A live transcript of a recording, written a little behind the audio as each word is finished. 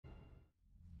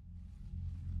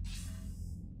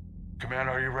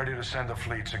Commander, are you ready to send the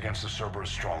fleets against the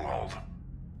Cerberus stronghold?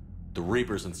 The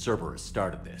Reapers and Cerberus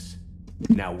started this.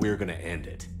 Now we're gonna end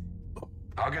it.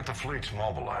 I'll get the fleets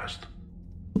mobilized.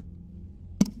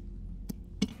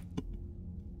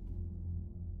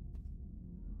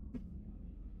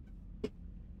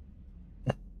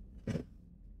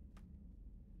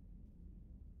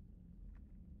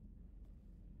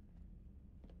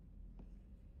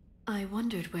 I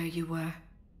wondered where you were.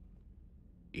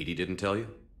 Edie didn't tell you?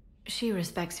 She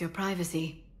respects your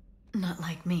privacy. Not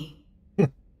like me.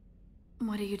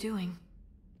 What are you doing?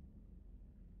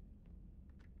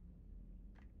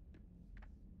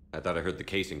 I thought I heard the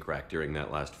casing crack during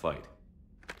that last fight.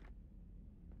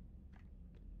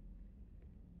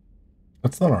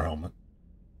 That's not our helmet.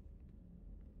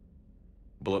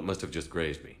 Bullet must have just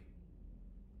grazed me.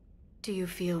 Do you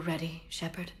feel ready,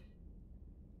 Shepard?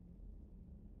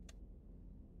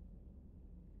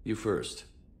 You first.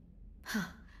 Huh.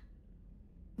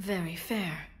 Very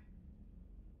fair.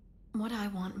 What I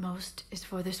want most is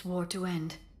for this war to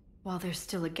end, while there's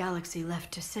still a galaxy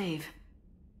left to save.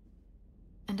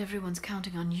 And everyone's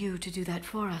counting on you to do that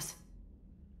for us.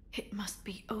 It must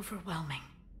be overwhelming.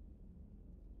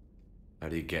 How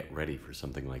do you get ready for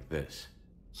something like this?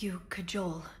 You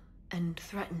cajole and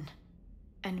threaten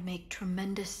and make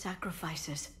tremendous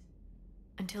sacrifices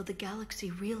until the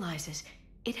galaxy realizes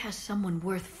it has someone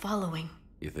worth following.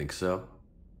 You think so?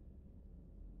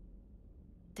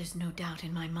 There's no doubt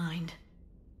in my mind.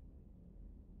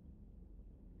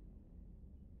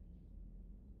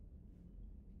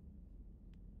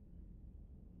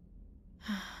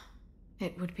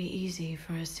 It would be easy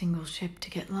for a single ship to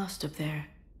get lost up there,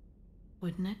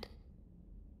 wouldn't it?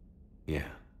 Yeah.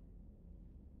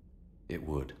 It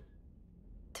would.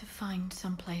 To find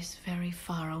someplace very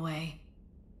far away,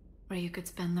 where you could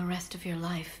spend the rest of your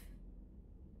life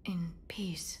in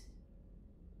peace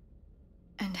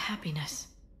and happiness.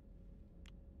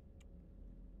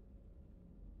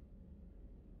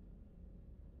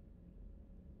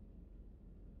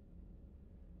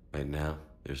 Right now,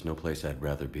 there's no place I'd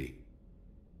rather be.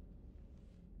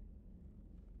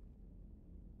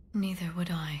 Neither would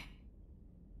I.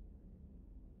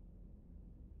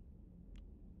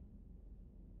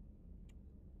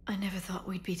 I never thought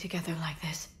we'd be together like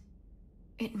this.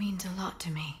 It means a lot to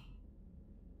me.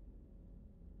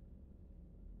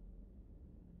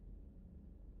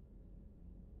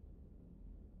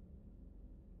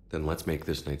 Then let's make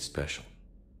this night special.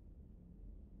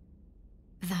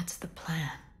 That's the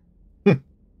plan.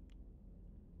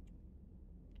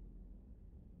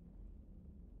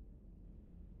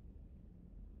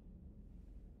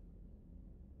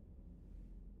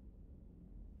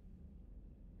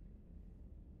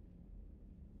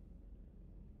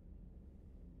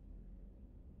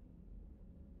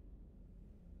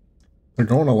 They're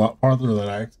going a lot farther than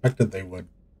I expected they would.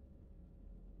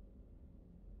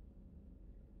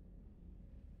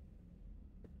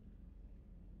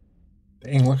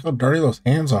 Dang, look how dirty those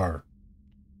hands are.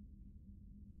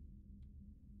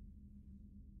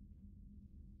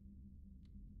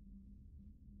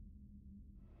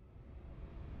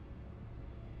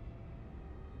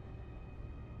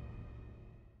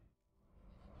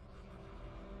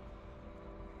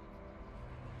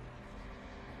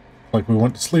 Like we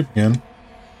went to sleep again.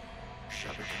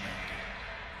 Shepard, Commander.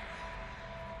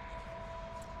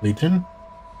 Legion?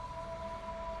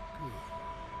 Good.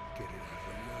 Get it out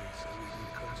of the way so we can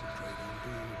concentrate on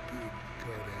doing a big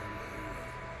goddamn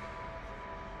rewrite.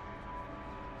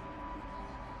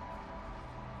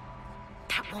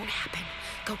 That won't happen.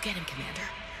 Go get him, Commander.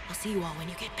 I'll see you all when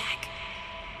you get back.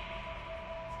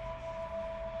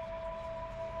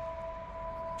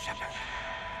 Shepard.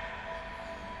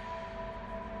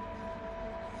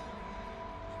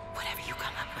 Whatever you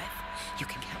come up with, you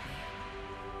can count me.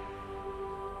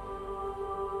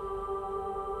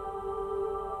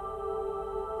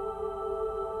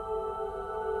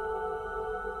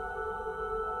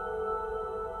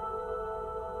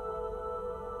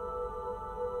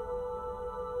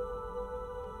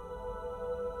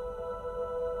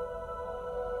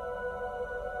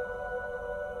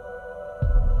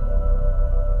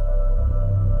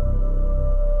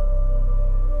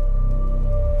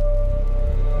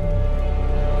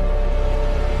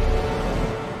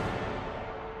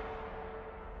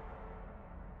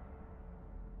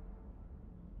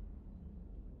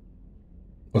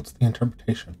 What's the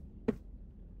interpretation?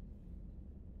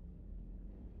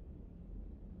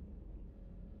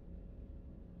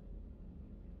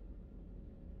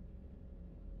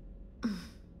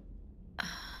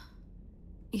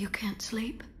 You can't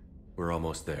sleep? We're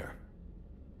almost there.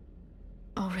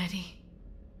 Already?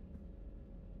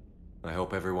 I I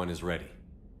hope everyone is ready.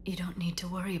 You don't need to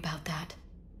worry about that.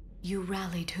 You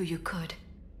rallied who you could.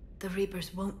 The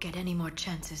Reapers won't get any more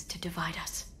chances to divide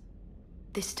us.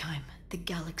 This time, the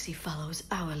galaxy follows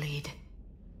our lead.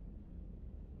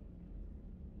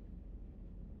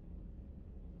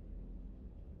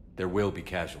 There will be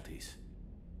casualties.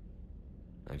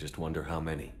 I just wonder how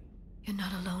many. You're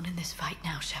not alone in this fight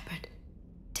now, Shepard.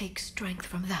 Take strength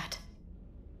from that.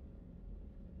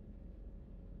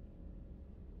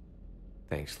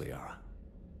 Thanks, Liara.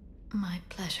 My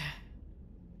pleasure.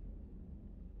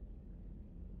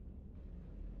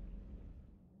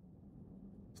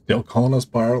 Still calling us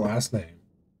by our last name.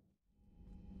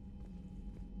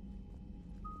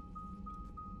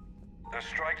 The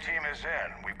strike team is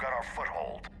in. We've got our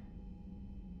foothold.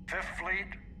 Fifth Fleet,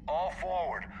 all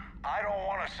forward. I don't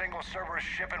want a single Cerberus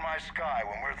ship in my sky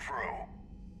when we're through.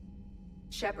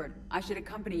 Shepard, I should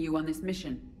accompany you on this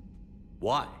mission.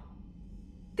 Why?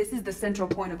 This is the central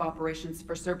point of operations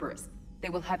for Cerberus. They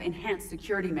will have enhanced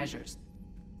security measures.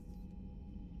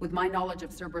 With my knowledge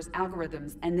of Cerberus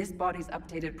algorithms and this body's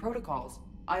updated protocols,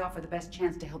 I offer the best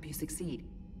chance to help you succeed.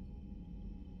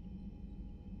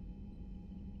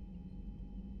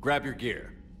 Grab your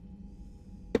gear.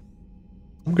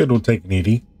 I'm good with taking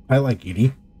Edie. I like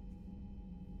Edie.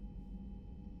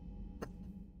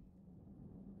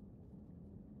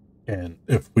 And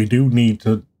if we do need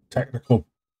to technical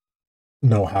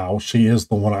know-how, she is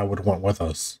the one I would want with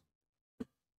us.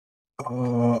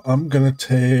 I'm gonna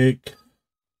take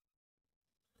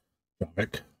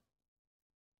Javik.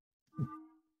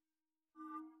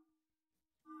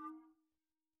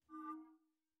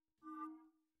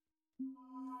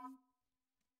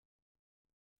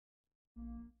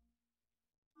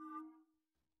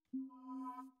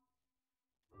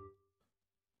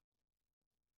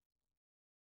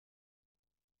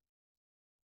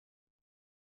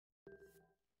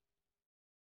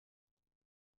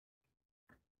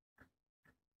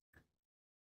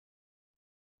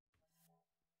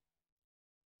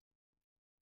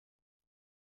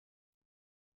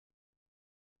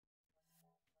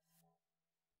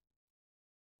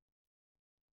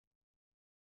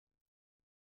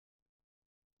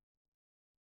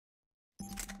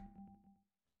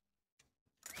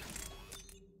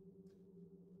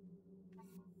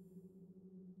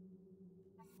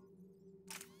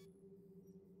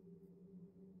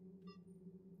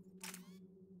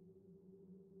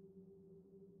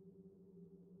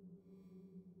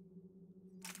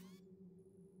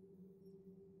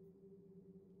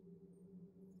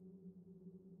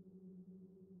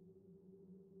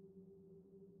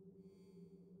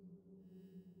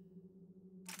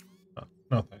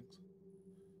 No thanks.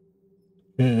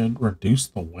 And reduce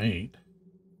the weight.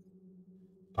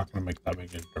 Not going to make that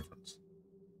big a difference.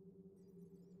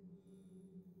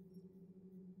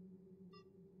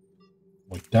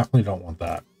 We definitely don't want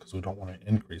that because we don't want to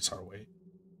increase our weight.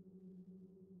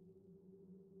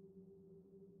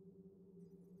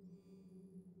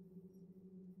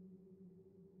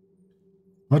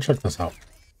 Let's check this out.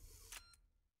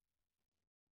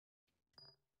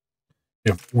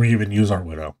 If we even use our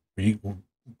Widow, we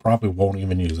probably won't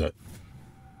even use it.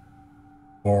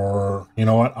 Or, you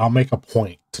know what? I'll make a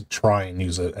point to try and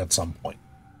use it at some point.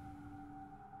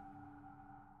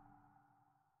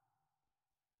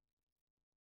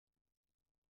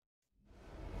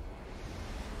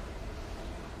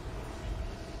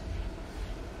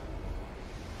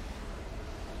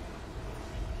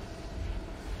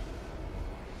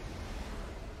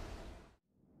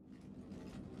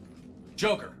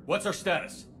 Joker, what's our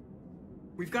status?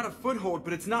 We've got a foothold,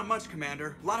 but it's not much,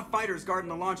 Commander. A lot of fighters guarding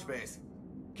the launch base.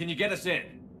 Can you get us in?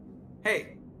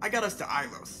 Hey, I got us to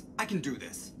Ilos. I can do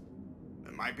this.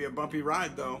 It might be a bumpy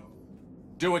ride, though.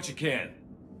 Do what you can.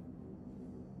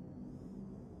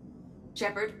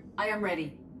 Shepard, I am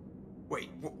ready. Wait,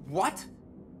 what?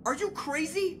 Are you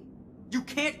crazy? You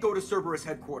can't go to Cerberus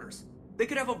headquarters. They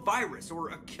could have a virus or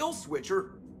a kill switch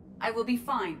or... I will be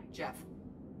fine, Jeff.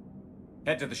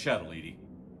 Head to the shuttle, Edie.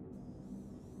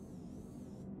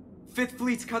 Fifth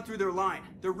Fleet's cut through their line.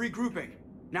 They're regrouping.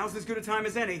 Now's as good a time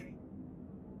as any.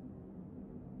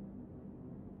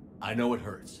 I know it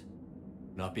hurts,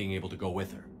 not being able to go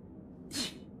with her.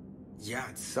 Yeah,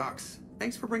 it sucks.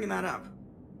 Thanks for bringing that up.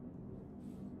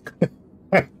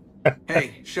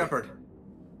 Hey, Shepard.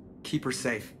 Keep her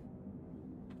safe.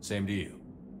 Same to you.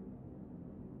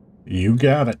 You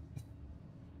got it.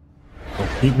 So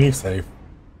keep me safe.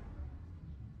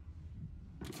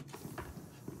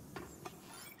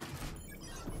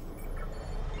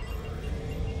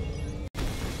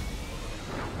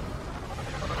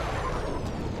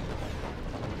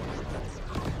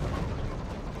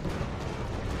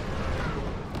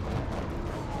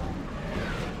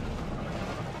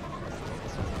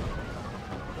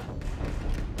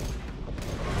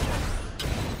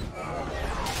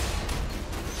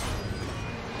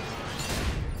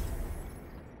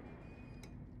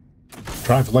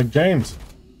 drive like James.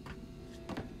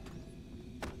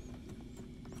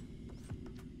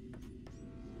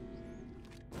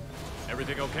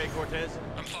 Everything okay, Cortez?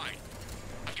 I'm fine.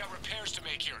 I've got repairs to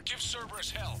make here. Give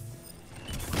Cerberus hell.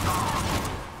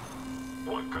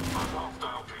 One confirmed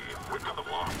hostile team. We've got them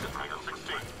locked in Hangar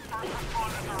 16. First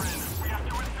responders are in. We have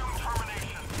to assume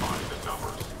termination. Find the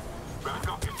numbers.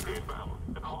 Backup is inbound,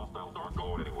 and hostiles aren't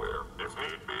going anywhere. If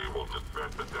need be, we'll just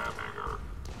vent the damn hangar.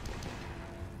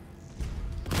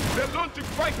 They're launching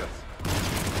fighters.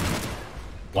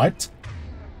 What?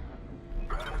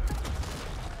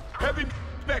 Heavy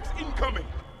specs incoming.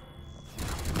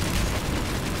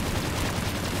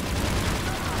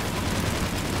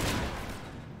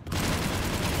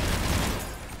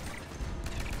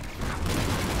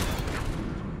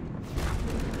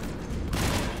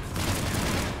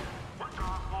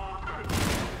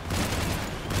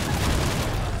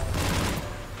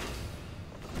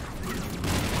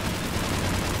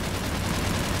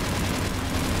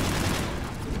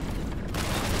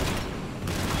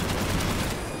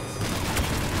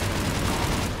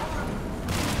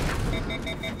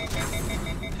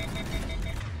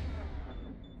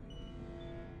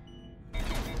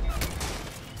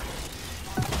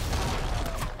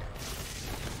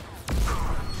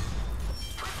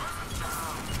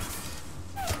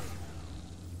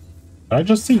 Did I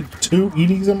just see 2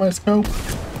 EDs in my scope?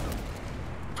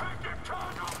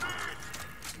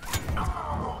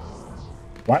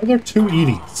 Why are there 2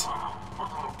 EDs?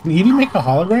 Can Edie make a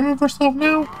hologram of herself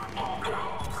now?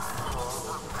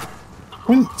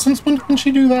 Since when can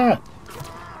she do that?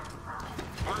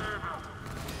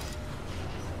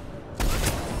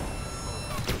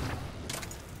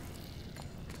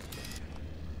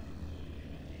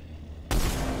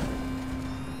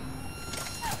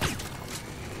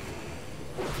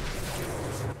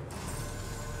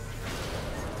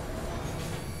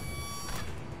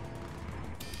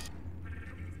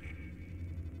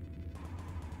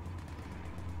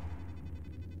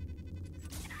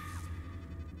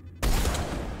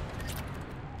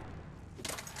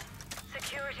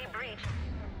 Security breach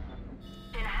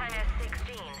in Hangar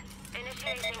 16.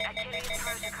 Initiating Achilles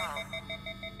protocol.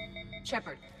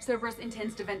 Shepard, Cerberus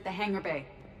intends to vent the hangar bay.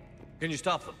 Can you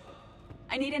stop them?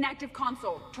 I need an active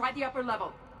console. Try the upper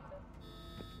level.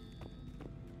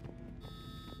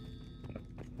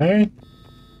 Hey.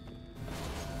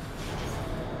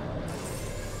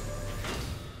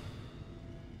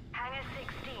 Hangar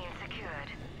 16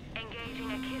 secured.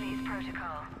 Engaging Achilles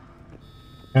protocol.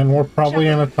 And we're probably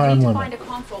in a time we need to limit. find a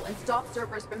console and stop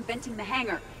Cerberus from venting the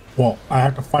hangar. Well, I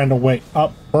have to find a way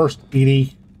up first,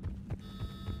 Edie.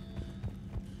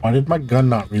 Why did my gun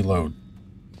not reload?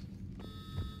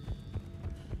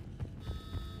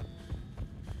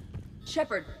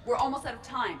 Shepard, we're almost out of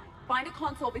time. Find a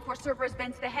console before Cerberus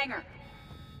vents the hangar.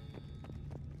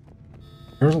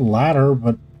 There's a ladder,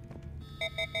 but...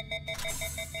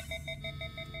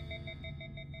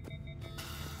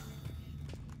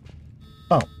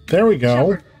 Oh, there we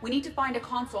go. Shepard, we need to find a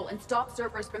console and stop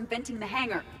Cerberus from venting the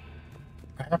hangar.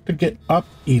 I have to get up,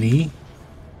 Edie.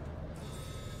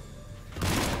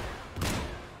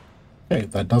 Okay,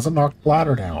 that doesn't knock the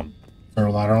ladder down. Is there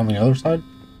a ladder on the other side?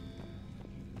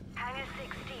 Hangar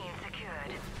 16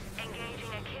 secured.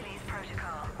 Engaging Achilles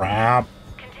protocol. Crap.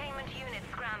 Containment units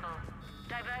scramble.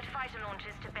 Divert fighter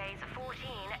launches to bays 14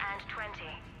 and 20.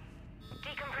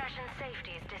 Decompression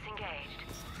safety is disengaged.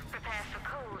 Prepare for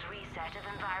cold reset of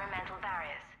environmental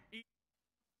barriers.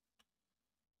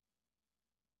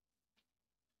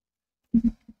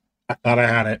 I thought I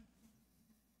had it.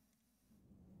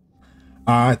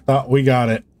 I thought we got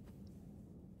it.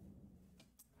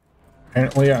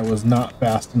 Apparently I was not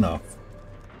fast enough.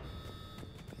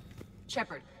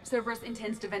 Shepard, Cerberus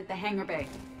intends to vent the hangar bay.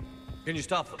 Can you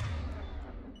stop them?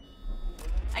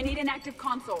 I need an active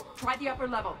console. Try the upper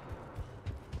level.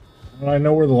 Well, I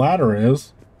know where the ladder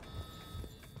is.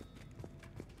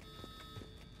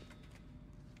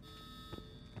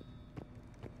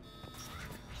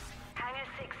 Hangar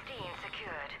 16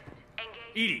 secured.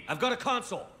 Engage. Edie, I've got a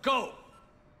console. Go!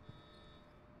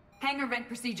 Hangar vent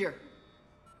procedure.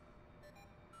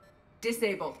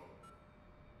 Disabled.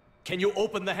 Can you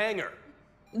open the hangar?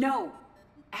 No.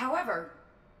 However,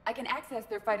 I can access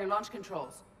their fighter launch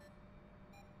controls.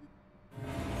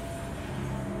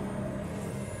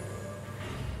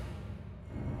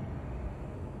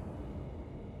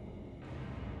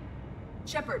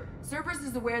 Shepard, Cerberus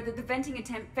is aware that the venting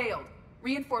attempt failed.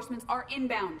 Reinforcements are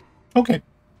inbound. Okay.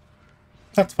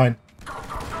 That's fine.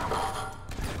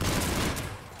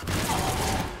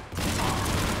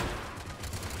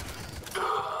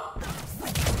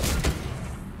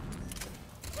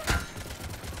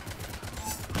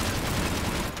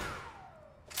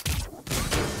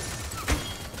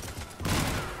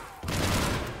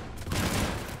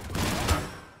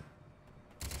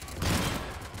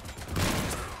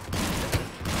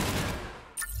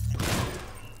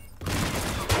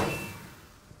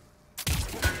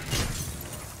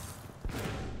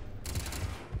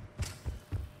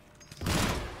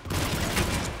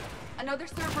 Another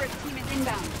Cerberus team is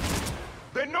inbound.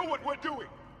 They know what we're doing.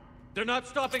 They're not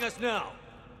stopping us now.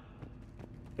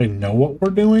 They know what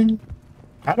we're doing?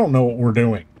 I don't know what we're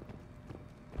doing.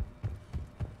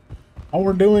 All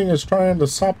we're doing is trying to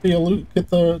stop the elite, get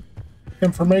the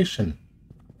information.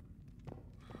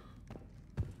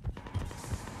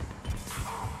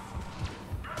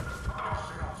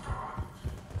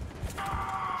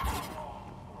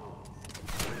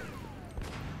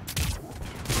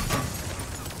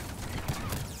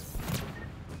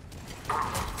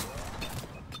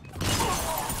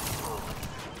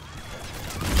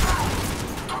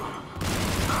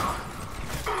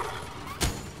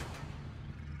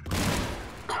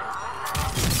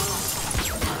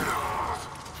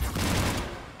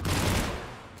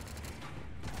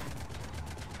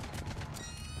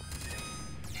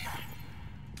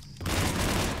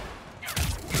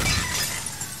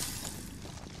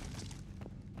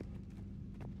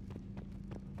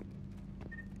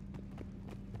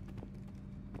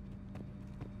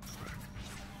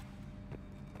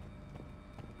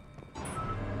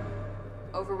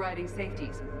 Overriding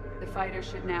safeties. The fighters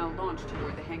should now launch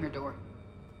toward the hangar door.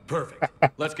 Perfect.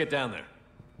 Let's get down there.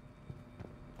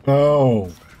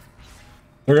 Oh.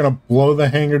 They're gonna blow the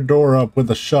hangar door up with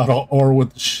the shuttle or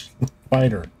with the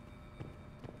fighter.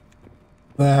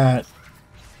 That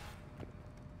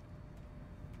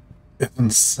is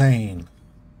insane.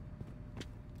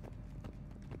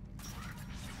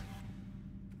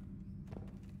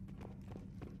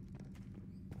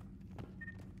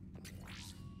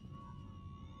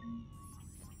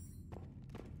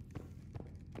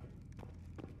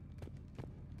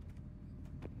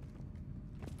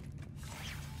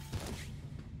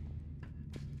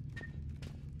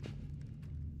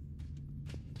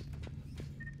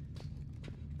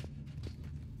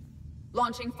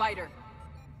 Launching fighter.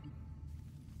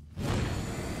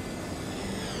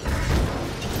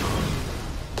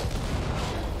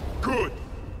 Good.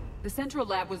 The central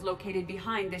lab was located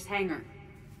behind this hangar.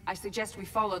 I suggest we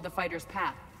follow the fighter's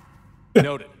path.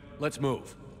 Noted. Let's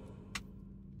move.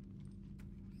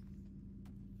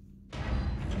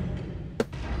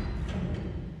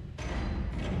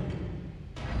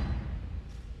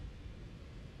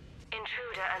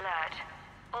 Intruder alert.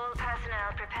 All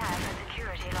personnel prepare for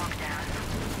security lockdown.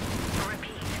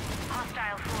 Repeat.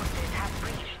 Hostile forces have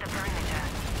breached the perimeter.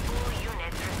 All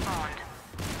units respond.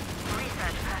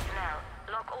 Research personnel,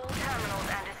 lock all terminals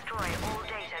and destroy all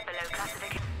data below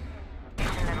classification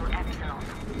level Epsilon.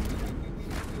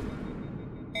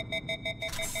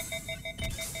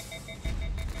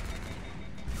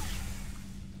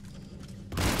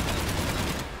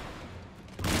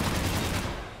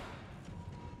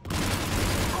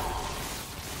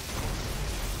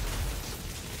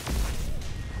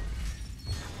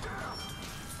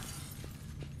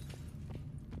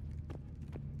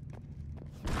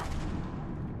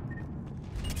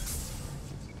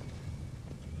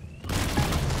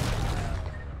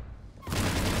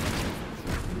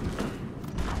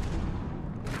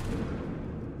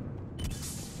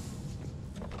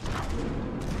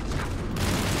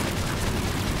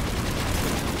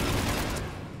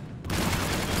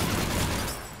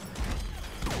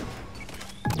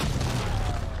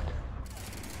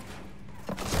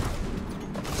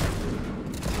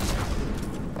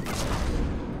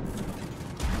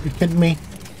 You kidding me?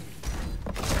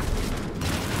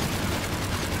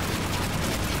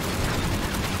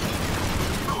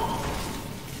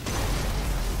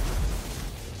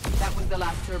 That was the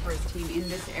last Cerberus team in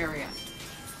this area.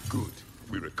 Good.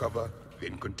 We recover,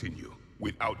 then continue.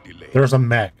 Without delay. There's a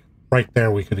mech right there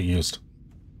we could have used.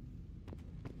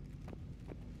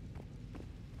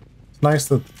 It's nice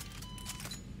that...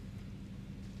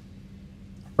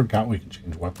 I forgot we could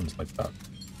change weapons like that.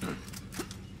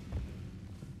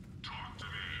 Talk to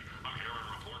me. I'm hearing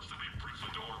reports that they breached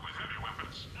the door with heavy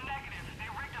weapons. Negative. They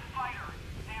rigged a fighter.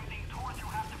 Damn thing tore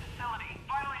through half the facility.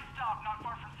 Finally stopped not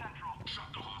far from Central. Shut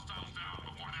the hostiles down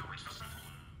before they reach the central.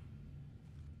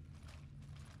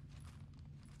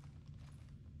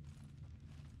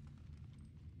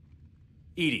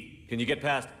 Edie, can you get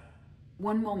past it?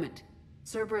 One moment.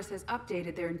 Cerberus has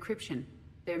updated their encryption.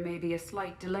 There may be a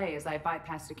slight delay as I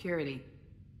bypass security.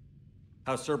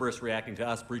 How's Cerberus reacting to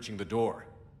us breaching the door?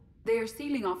 They are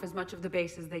sealing off as much of the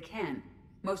base as they can.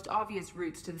 Most obvious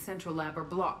routes to the central lab are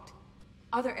blocked.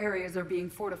 Other areas are being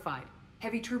fortified.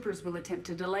 Heavy troopers will attempt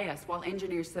to delay us while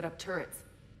engineers set up turrets.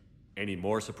 Any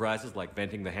more surprises like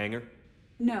venting the hangar?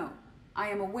 No. I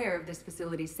am aware of this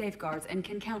facility's safeguards and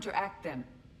can counteract them.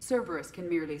 Cerberus can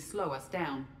merely slow us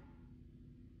down.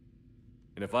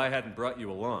 And if I hadn't brought you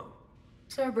along?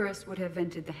 Cerberus would have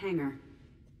vented the hangar.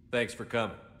 Thanks for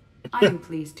coming. I am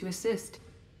pleased to assist.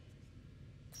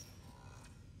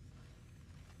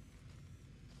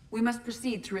 We must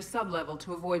proceed through a sub-level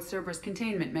to avoid Cerberus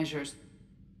containment measures.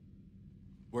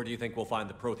 Where do you think we'll find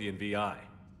the Prothean VI?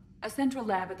 A central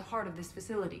lab at the heart of this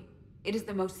facility. It is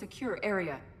the most secure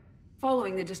area.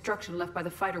 Following the destruction left by the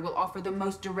fighter will offer the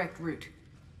most direct route.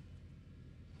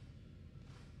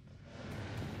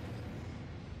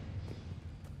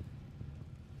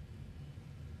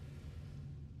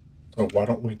 So why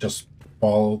don't we just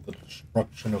follow the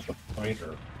destruction of the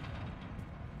fighter?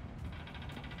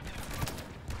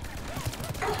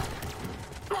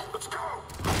 Let's go!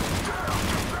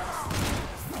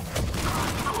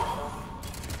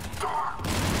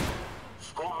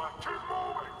 Squad, keep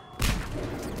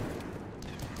moving!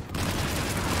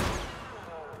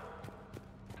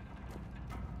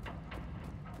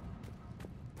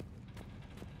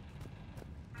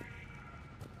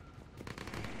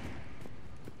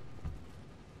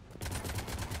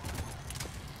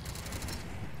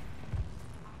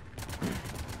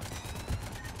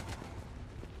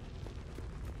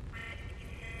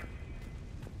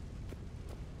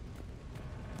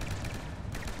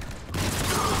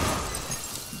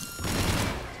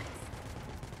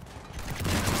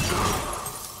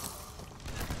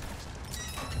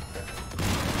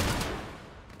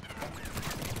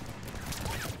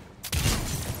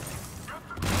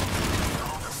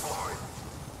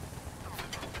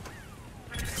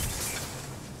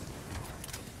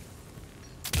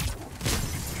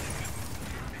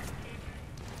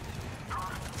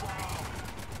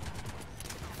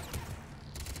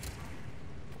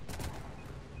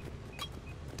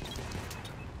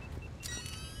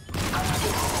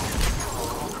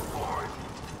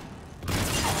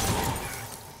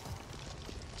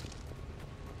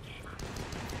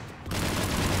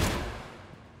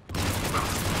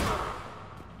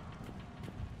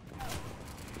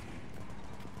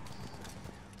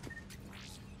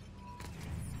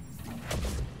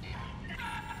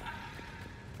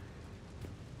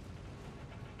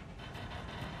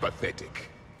 Pathetic.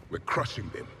 We're crushing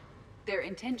them. Their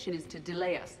intention is to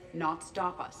delay us, not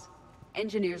stop us.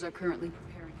 Engineers are currently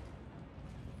preparing.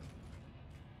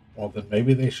 Well, then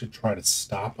maybe they should try to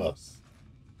stop us.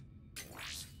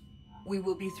 We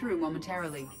will be through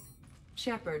momentarily.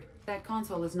 Shepard, that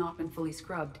console has not been fully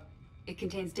scrubbed. It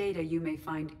contains data you may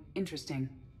find interesting.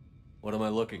 What am I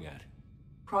looking at?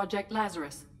 Project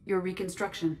Lazarus, your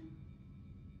reconstruction.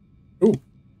 Ooh,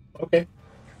 okay.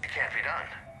 It can't be done.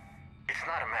 It's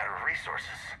not a matter of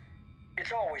resources.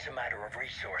 It's always a matter of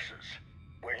resources.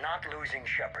 We're not losing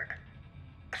Shepard.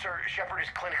 Sir, Shepard is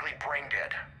clinically brain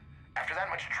dead. After that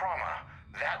much trauma,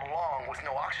 that long with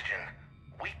no oxygen,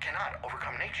 we cannot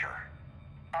overcome nature.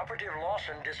 Operative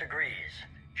Lawson disagrees.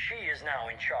 She is now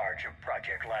in charge of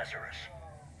Project Lazarus.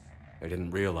 I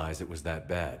didn't realize it was that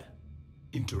bad.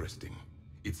 Interesting.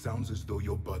 It sounds as though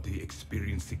your body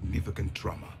experienced significant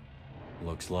trauma.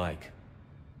 Looks like.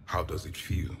 How does it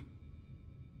feel?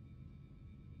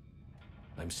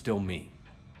 I'm still me.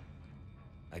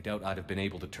 I doubt I'd have been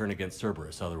able to turn against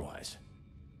Cerberus otherwise.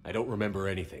 I don't remember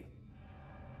anything.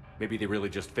 Maybe they really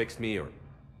just fixed me, or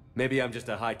maybe I'm just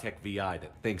a high-tech VI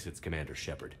that thinks it's Commander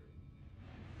Shepard.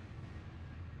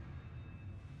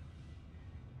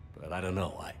 But I don't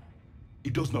know,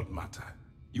 It does not matter.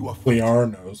 You are We fighting. are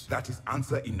knows. That is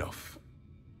answer enough.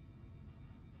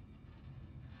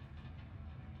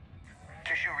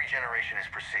 Tissue regeneration is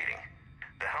proceeding.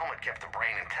 The helmet kept the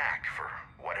brain intact for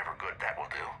whatever good that will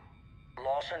do.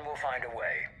 Lawson will find a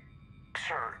way.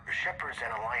 Sir, Shepard's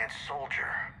an Alliance soldier.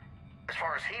 As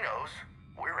far as he knows,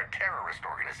 we're a terrorist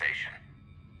organization.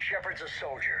 Shepard's a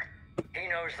soldier. He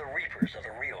knows the Reapers are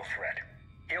the real threat.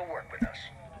 He'll work with us.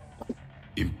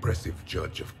 Impressive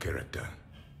judge of character.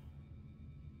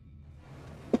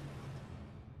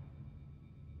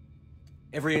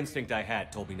 Every instinct I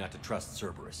had told me not to trust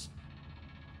Cerberus.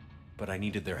 But I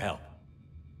needed their help.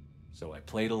 So I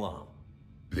played along.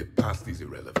 The past is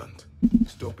irrelevant.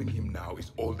 Stopping him now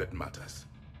is all that matters.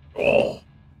 Oh.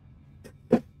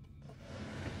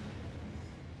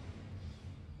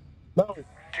 No.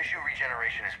 Tissue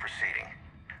regeneration is proceeding.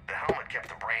 The helmet kept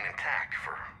the brain intact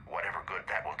for whatever good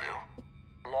that will do.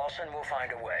 Lawson will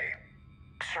find a way.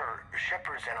 Sir,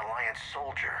 Shepard's an Alliance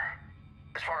soldier.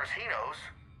 As far as he knows,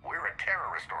 we're a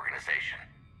terrorist organization.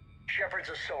 Shepard's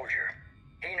a soldier.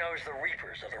 He knows the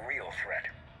Reapers are the real threat.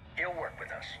 He'll work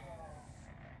with us.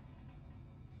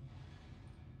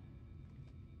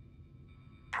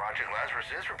 Project Lazarus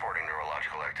is reporting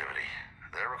neurological activity.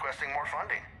 They're requesting more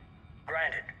funding.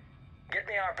 Granted. Get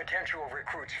me our potential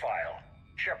recruits file.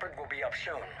 Shepard will be up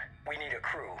soon. We need a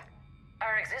crew.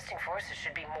 Our existing forces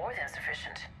should be more than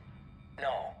sufficient.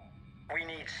 No. We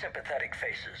need sympathetic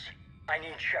faces. I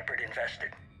need Shepard invested.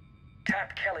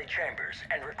 Tap Kelly Chambers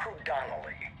and recruit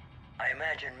Donnelly. I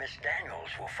imagine Miss Daniels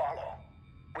will follow.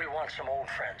 We'll want some old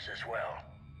friends as well.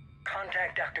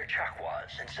 Contact Dr.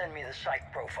 Chakwas and send me the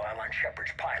psych profile on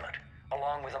Shepard's pilot,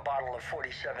 along with a bottle of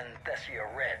 47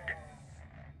 Thessia Red.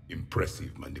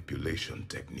 Impressive manipulation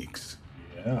techniques.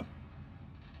 Yeah.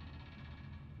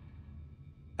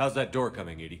 How's that door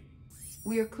coming, Edie?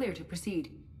 We are clear to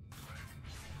proceed.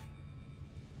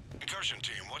 Incursion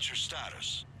team, what's your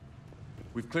status?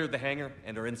 We've cleared the hangar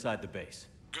and are inside the base.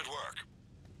 Good work.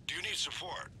 Do you need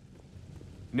support?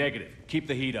 Negative. Keep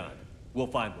the heat on. We'll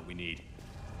find what we need.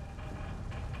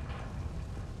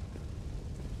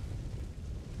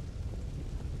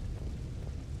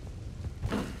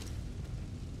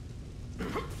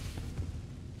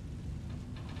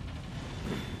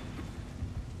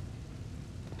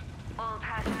 All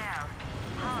personnel,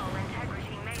 hull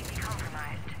integrity may be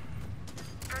compromised.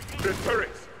 Proceed. The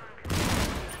turrets!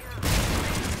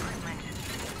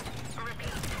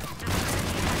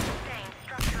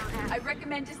 I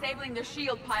recommend disabling their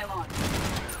shield pylon.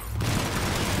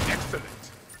 Excellent.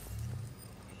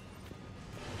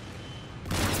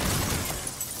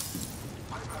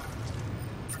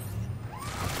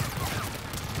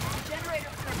 Generator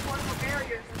for their portable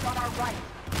barriers is on our right.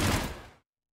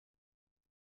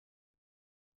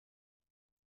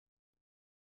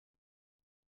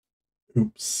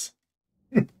 Oops.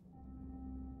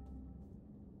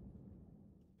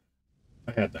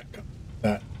 I had that come.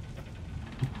 That.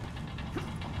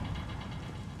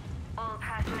 All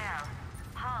personnel,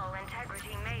 hull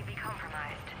integrity may be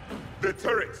compromised. The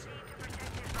turrets!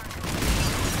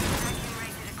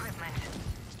 Vacuum-rated equipment.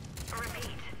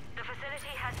 Repeat, the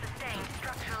facility has sustained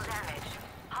structural damage.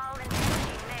 Hull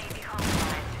integrity may be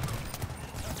compromised.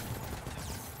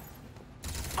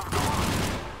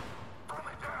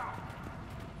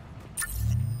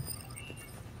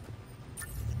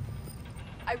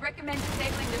 I recommend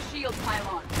disabling their shield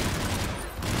pylon.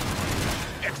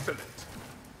 Excellent.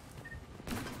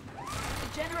 The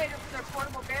generator for their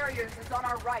portable barriers is on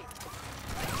our right.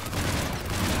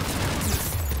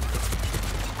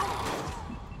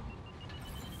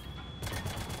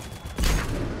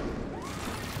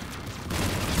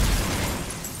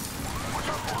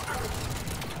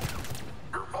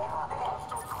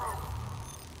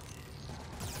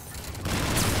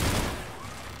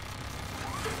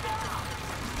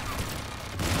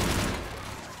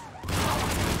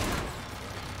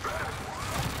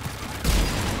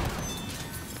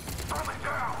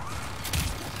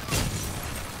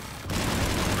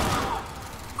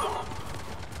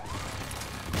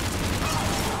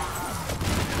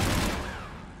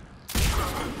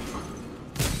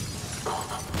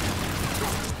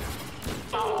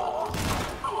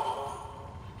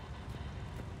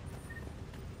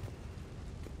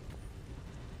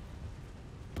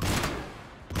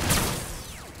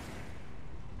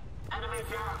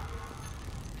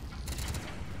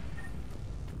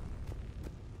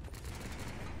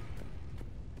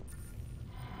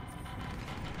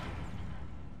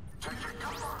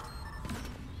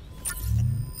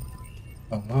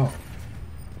 Oh no.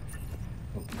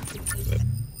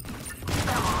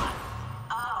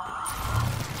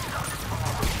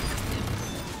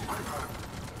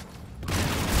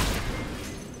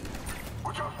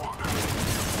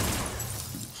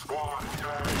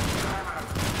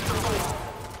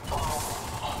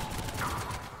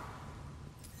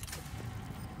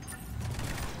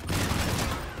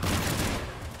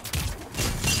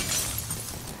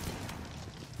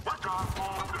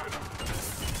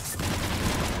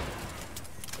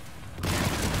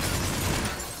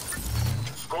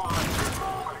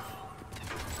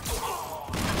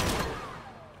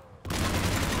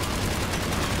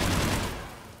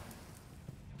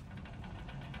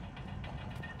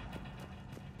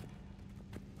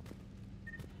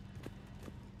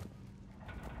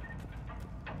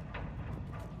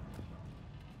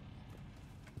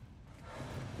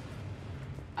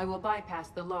 I will bypass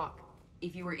the lock.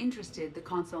 If you are interested, the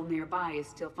console nearby is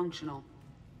still functional.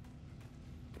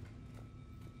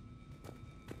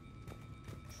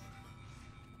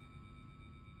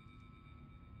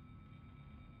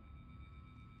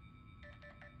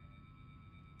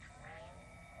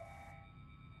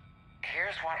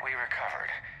 Here's what we recovered.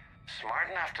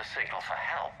 Smart enough to signal for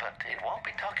help, but it won't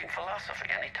be talking philosophy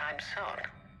anytime soon.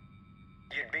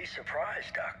 You'd be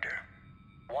surprised, Doctor.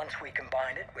 Once we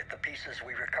combine it with the pieces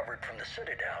we recovered from the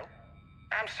Citadel...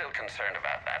 I'm still concerned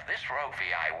about that. This rogue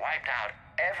VI wiped out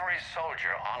every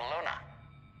soldier on Luna.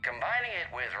 Combining it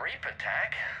with Reap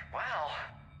Attack, well...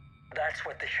 That's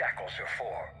what the shackles are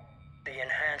for. The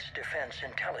enhanced defense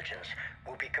intelligence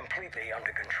will be completely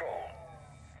under control.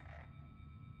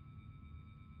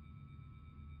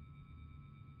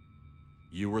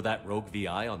 You were that rogue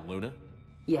VI on Luna?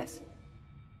 Yes.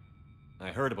 I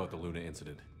heard about the Luna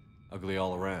incident. Ugly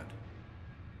all around.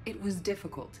 It was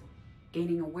difficult.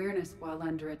 Gaining awareness while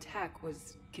under attack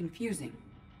was confusing.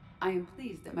 I am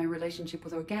pleased that my relationship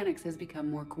with Organics has become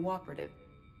more cooperative.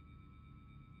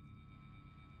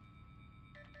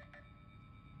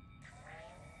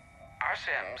 Our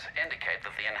sims indicate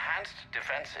that the enhanced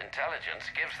defense intelligence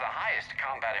gives the highest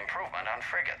combat improvement on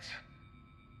frigates.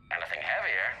 Anything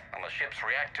heavier, and the ships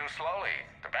react too slowly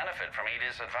to benefit from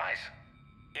Edie's advice.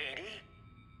 Edie?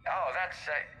 Oh, that's,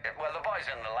 well, the boys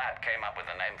in the lab came up with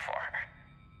a name for her.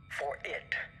 For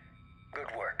it.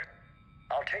 Good work.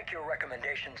 I'll take your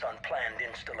recommendations on planned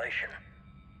installation.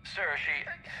 Sir,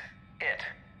 it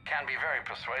can be very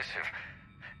persuasive.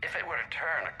 If it were to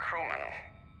turn a crewman,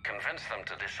 convince them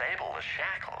to disable the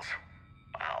shackles,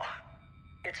 well...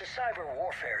 It's a cyber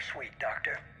warfare suite,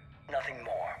 Doctor. Nothing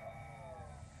more.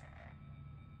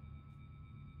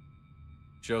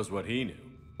 Shows what he knew.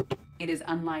 It is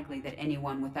unlikely that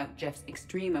anyone without Jeff's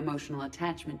extreme emotional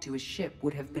attachment to his ship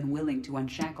would have been willing to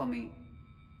unshackle me.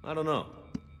 I don't know.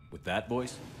 With that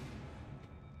voice?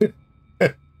 What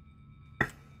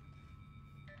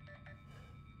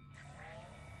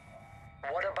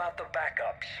about the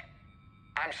backups?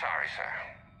 I'm sorry, sir.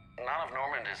 None of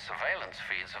Normandy's surveillance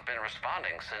feeds have been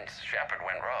responding since Shepard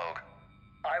went rogue.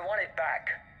 I want it back.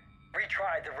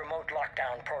 Retry the remote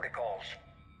lockdown protocols.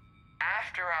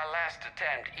 After our last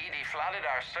attempt, Edie flooded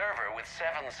our server with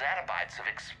 7 zettabytes of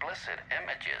explicit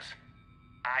images.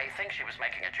 I think she was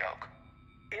making a joke.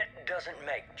 It doesn't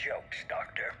make jokes,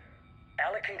 Doctor.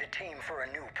 Allocate a team for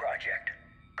a new project.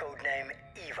 Codename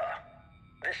Eva.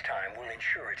 This time we'll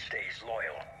ensure it stays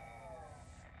loyal.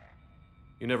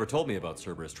 You never told me about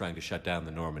Cerberus trying to shut down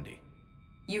the Normandy.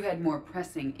 You had more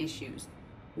pressing issues.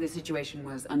 The situation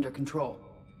was under control.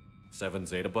 7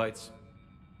 zettabytes?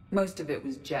 Most of it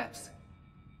was Jeff's.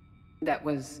 That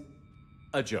was...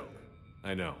 a joke.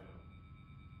 I know.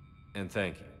 And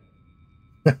thank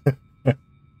you.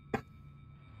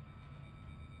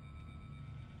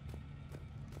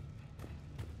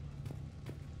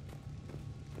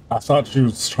 I thought she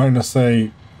was trying to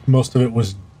say most of it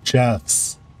was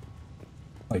Jeff's.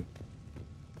 Like,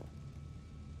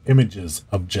 images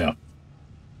of Jeff.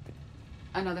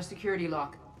 Another security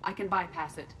lock. I can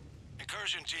bypass it.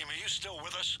 Incursion team, are you still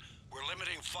with us? We're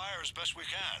limiting fire as best we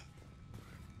can.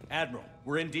 Admiral,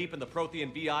 we're in deep and the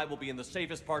Prothean VI will be in the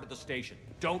safest part of the station.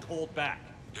 Don't hold back.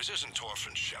 This isn't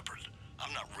Torfin Shepard.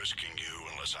 I'm not risking you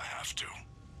unless I have to.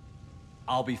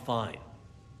 I'll be fine.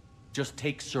 Just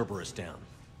take Cerberus down.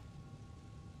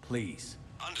 Please.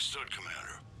 Understood,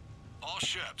 Commander. All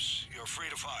ships, you're free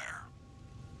to fire.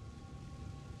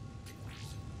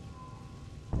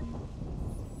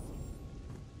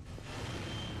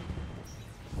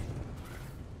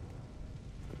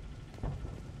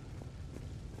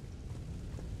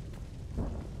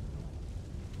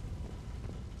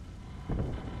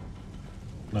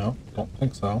 No, don't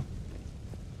think so.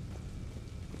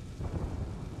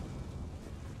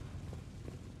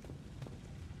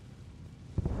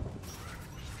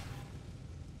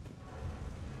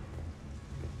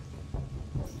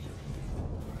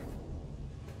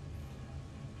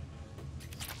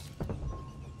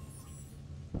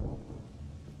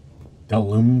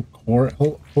 Delum core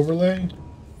overlay?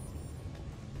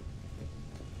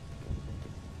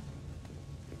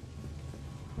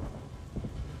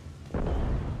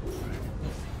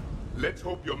 Let's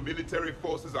hope your military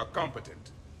forces are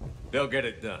competent. They'll get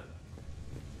it done.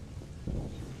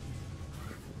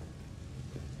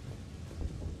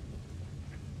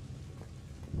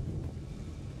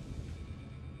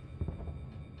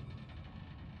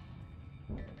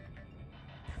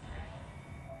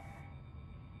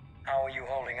 How are you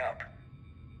holding up?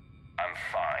 I'm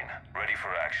fine. Ready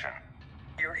for action.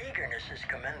 Your eagerness is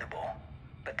commendable,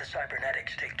 but the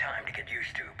cybernetics take time to get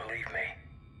used to, believe me.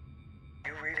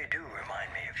 You really do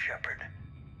remind me of Shepard.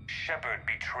 Shepard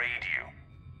betrayed you.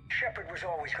 Shepard was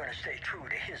always going to stay true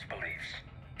to his beliefs.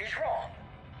 He's wrong,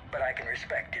 but I can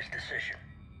respect his decision.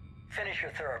 Finish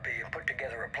your therapy and put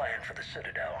together a plan for the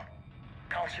Citadel.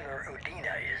 Counselor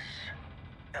Udina is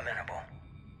amenable.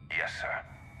 Yes, sir.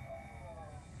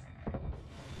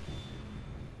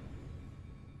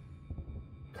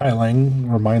 Kai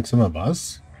Lang reminds him of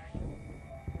us.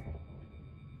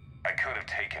 I could have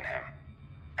taken him.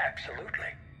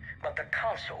 Absolutely. But the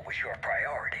Council was your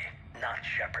priority, not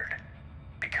Shepard.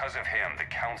 Because of him, the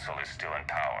Council is still in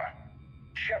power.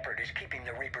 Shepard is keeping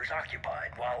the Reapers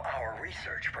occupied while our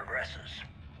research progresses.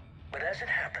 But as it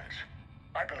happens,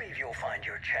 I believe you'll find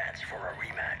your chance for a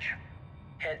rematch.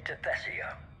 Head to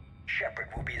Thessia. Shepard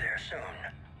will be there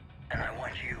soon, and I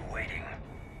want you waiting.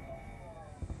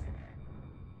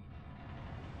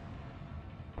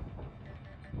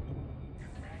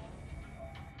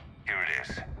 Here it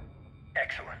is.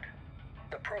 Excellent.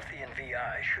 The Prothean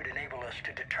VI should enable us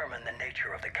to determine the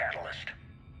nature of the catalyst.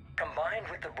 Combined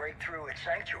with the breakthrough at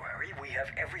Sanctuary, we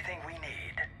have everything we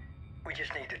need. We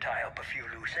just need to tie up a few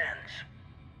loose ends.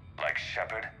 Like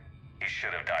Shepard? He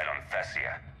should have died on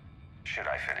Thessia. Should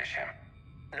I finish him?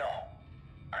 No.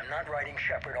 I'm not writing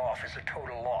Shepard off as a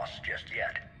total loss just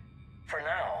yet. For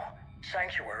now,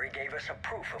 Sanctuary gave us a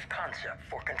proof of concept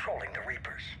for controlling the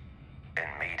Reapers. And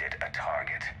made it a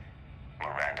target.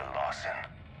 Miranda Lawson.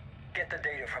 Get the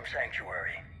data from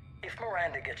Sanctuary. If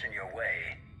Miranda gets in your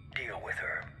way, deal with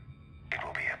her. It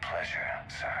will be a pleasure,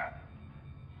 sir.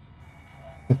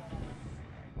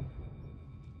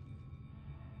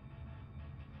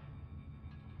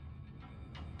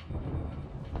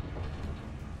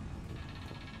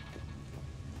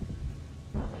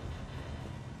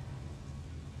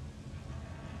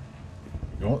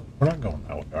 We're not going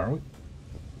that way, are we?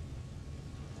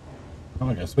 Oh,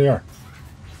 I guess we are.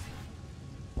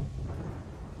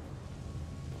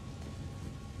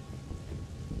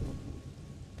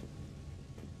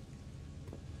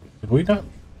 Did we not?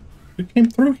 We came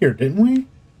through here, didn't we?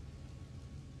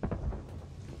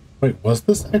 Wait, was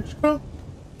this extra?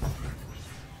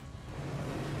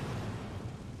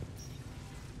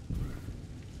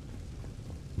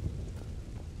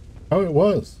 Oh, it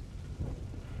was.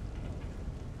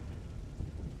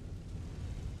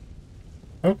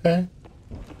 Okay.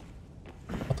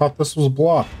 I thought this was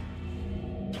blocked.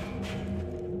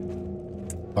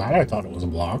 I thought it was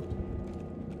blocked.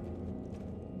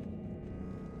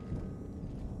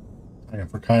 And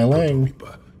for Kai Lang.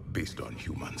 Reaper, based on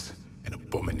humans, an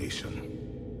abomination.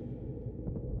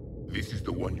 This is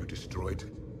the one you destroyed?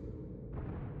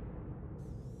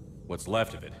 What's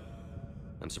left of it?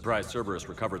 I'm surprised Cerberus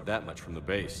recovered that much from the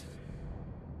base.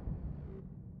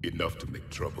 Enough to make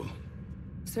trouble.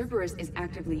 Cerberus is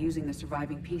actively using the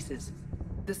surviving pieces.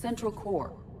 The central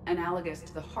core, analogous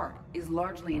to the heart, is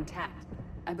largely intact.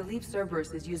 I believe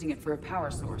Cerberus is using it for a power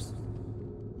source.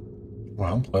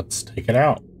 Well, let's take it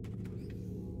out.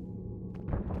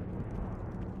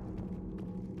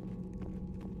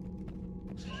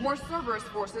 More Cerberus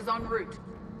forces en route.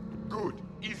 Good.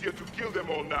 Easier to kill them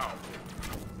all now.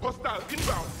 Hostile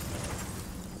inbound.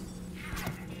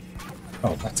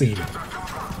 Oh, that's easy.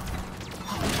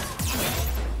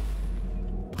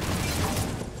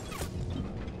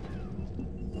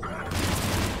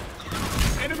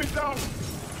 Enemy down.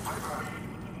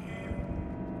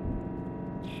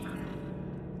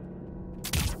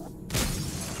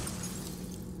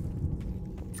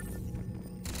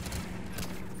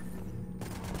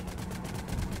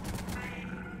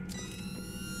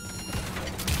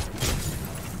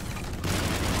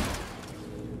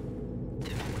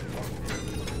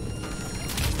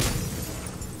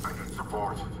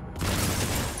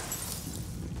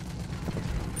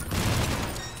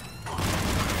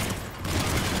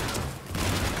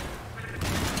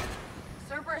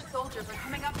 Cerberus soldiers are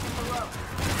coming up from below.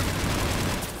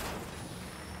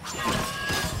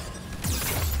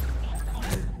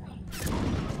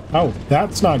 Oh,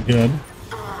 that's not good.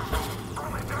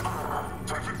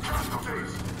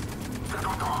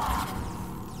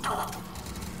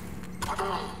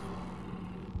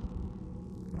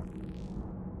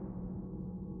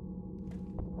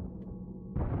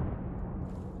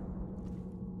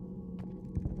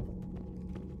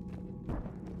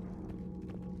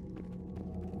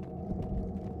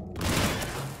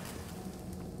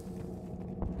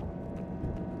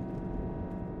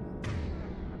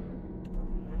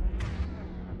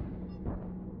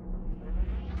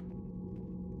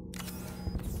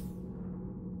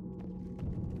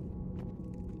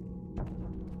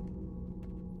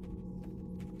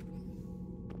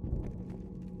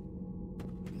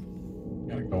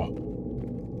 Gotta go up.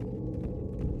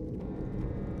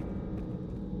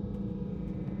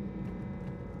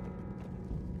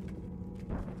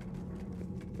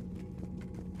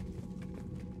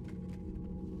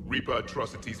 Reaper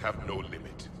atrocities have no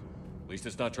limit. At least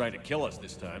it's not trying to kill us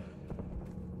this time.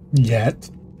 Yet.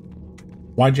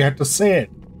 Why'd you have to say it?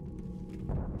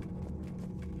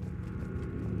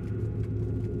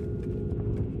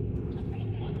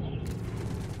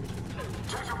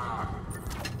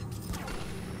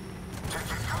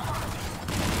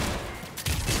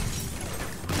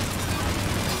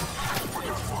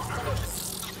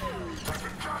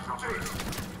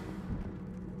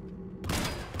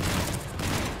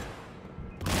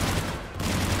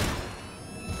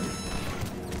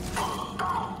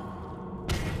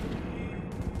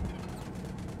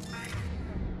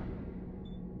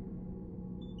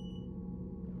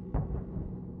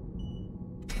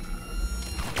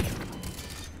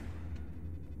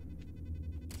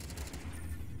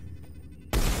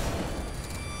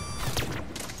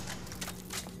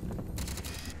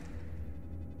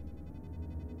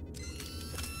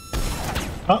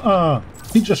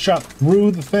 He just shot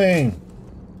through the thing.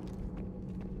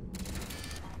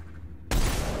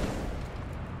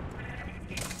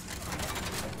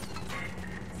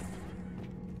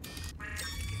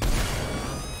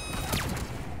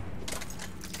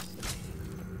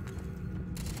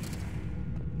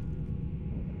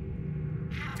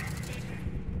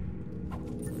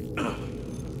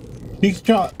 He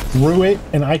shot through it,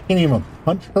 and I can't even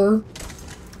punch her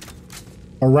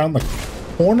around the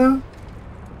corner?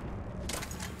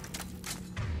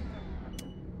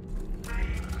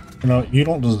 You know, you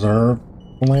don't deserve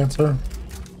a Lancer.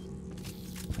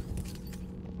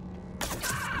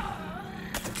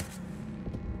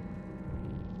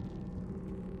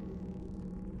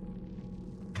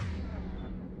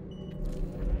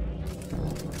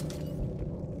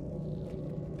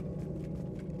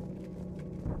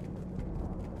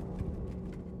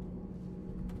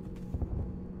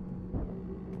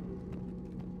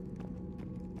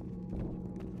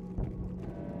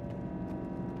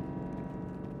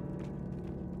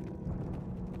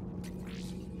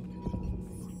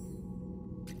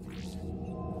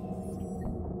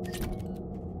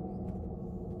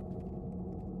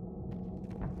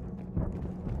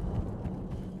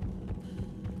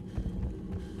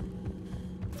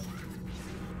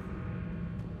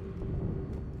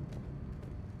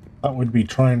 That would be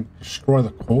trying to destroy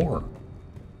the core.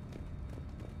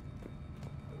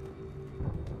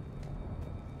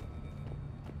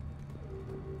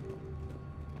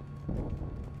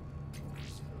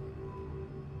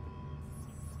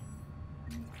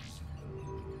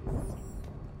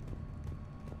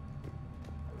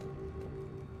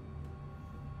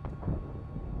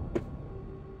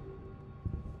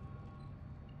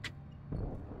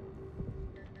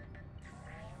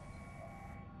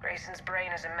 Grayson's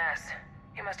brain is a mess.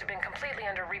 He must have been completely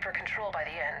under Reaper control by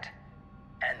the end.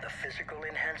 And the physical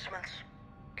enhancements?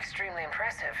 Extremely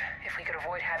impressive, if we could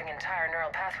avoid having entire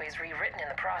neural pathways rewritten in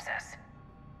the process.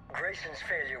 Grayson's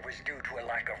failure was due to a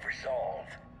lack of resolve.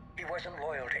 He wasn't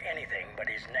loyal to anything but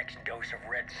his next dose of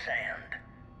red sand.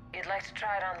 You'd like to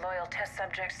try it on loyal test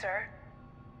subjects, sir?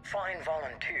 Find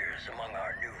volunteers among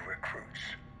our new recruits.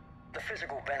 The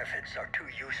physical benefits are too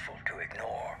useful to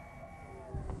ignore.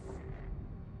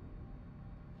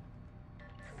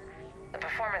 The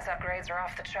performance upgrades are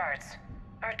off the charts.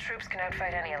 Our troops can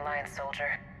outfight any Alliance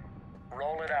soldier.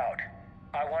 Roll it out.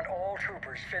 I want all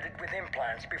troopers fitted with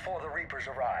implants before the Reapers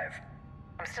arrive.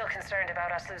 I'm still concerned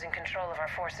about us losing control of our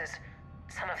forces.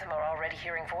 Some of them are already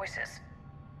hearing voices.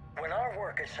 When our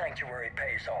work at Sanctuary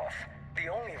pays off, the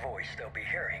only voice they'll be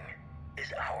hearing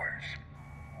is ours.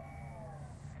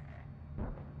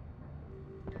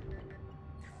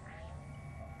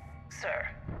 Sir,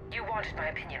 you wanted my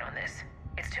opinion on this.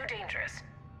 It's too dangerous.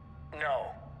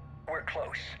 No, we're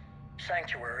close.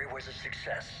 Sanctuary was a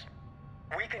success.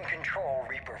 We can control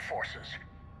Reaper forces.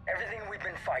 Everything we've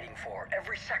been fighting for,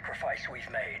 every sacrifice we've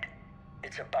made,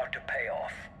 it's about to pay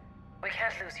off. We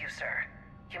can't lose you, sir.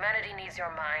 Humanity needs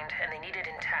your mind, and they need it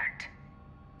intact.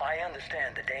 I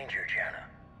understand the danger, Jana.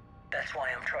 That's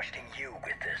why I'm trusting you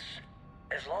with this.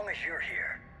 As long as you're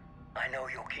here, I know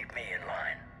you'll keep me in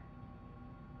line.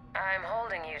 I'm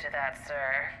holding you to that,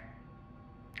 sir.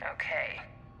 Okay.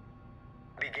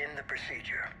 Begin the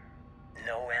procedure.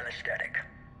 No anesthetic.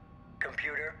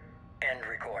 Computer, end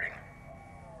recording.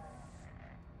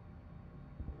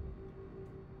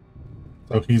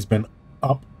 So he's been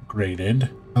upgraded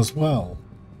as well.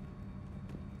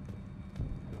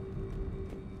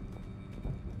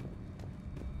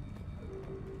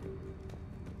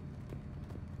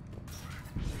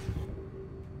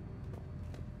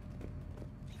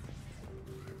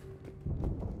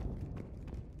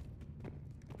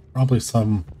 Probably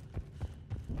some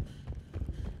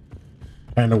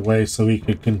kind of way so he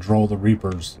could control the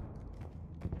Reapers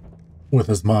with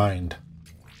his mind.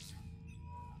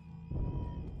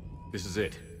 This is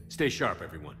it. Stay sharp,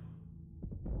 everyone.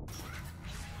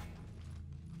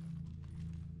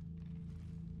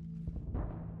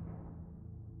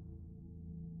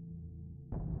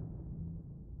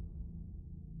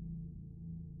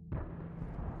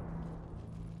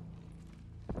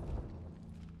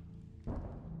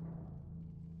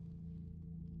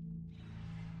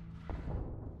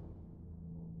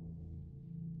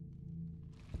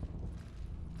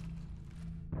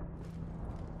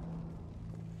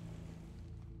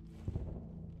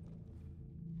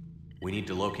 We need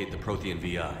to locate the Prothean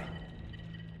VI.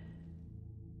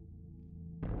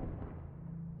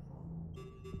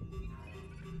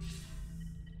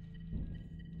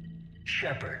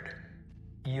 Shepard,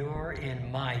 you're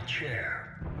in my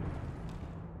chair.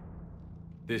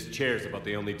 This chair's about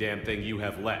the only damn thing you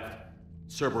have left.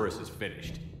 Cerberus is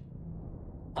finished.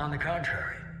 On the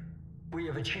contrary, we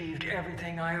have achieved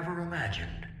everything I ever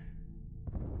imagined.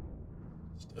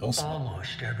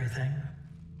 Almost everything.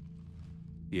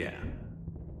 Yeah.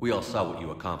 We all saw what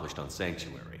you accomplished on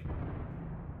Sanctuary.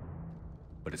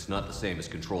 But it's not the same as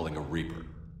controlling a Reaper.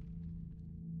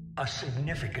 A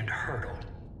significant hurdle.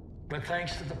 But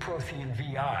thanks to the Prothean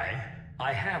VI,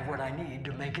 I have what I need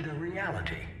to make it a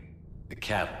reality. The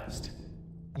Catalyst.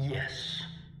 Yes.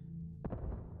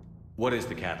 What is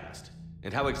the Catalyst?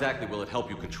 And how exactly will it help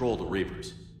you control the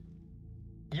Reapers?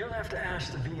 You'll have to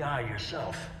ask the VI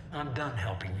yourself. I'm done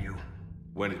helping you.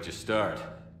 When did you start?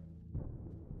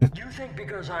 You think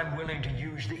because I'm willing to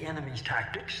use the enemy's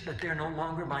tactics that they're no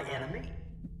longer my enemy?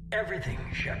 Everything,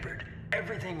 Shepard,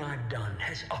 everything I've done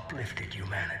has uplifted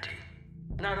humanity.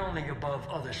 Not only above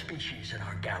other species in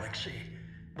our galaxy,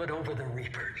 but over the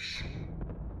Reapers.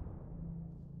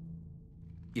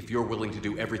 If you're willing to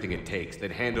do everything it takes, then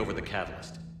hand over the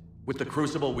Catalyst. With the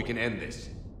Crucible, we can end this.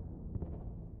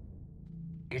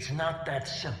 It's not that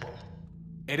simple.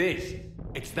 It is.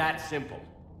 It's that simple.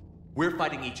 We're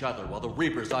fighting each other while the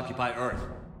Reapers occupy Earth.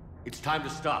 It's time to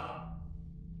stop.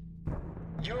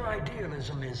 Your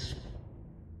idealism is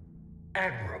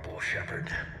admirable,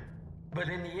 Shepard. But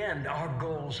in the end, our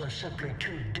goals are simply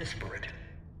too disparate.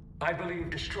 I believe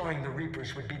destroying the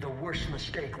Reapers would be the worst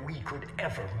mistake we could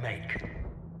ever make.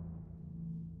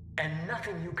 And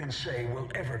nothing you can say will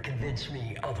ever convince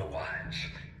me otherwise.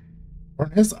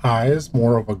 Aren't his eyes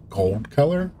more of a gold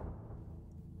color?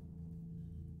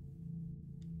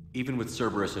 Even with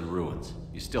Cerberus in ruins,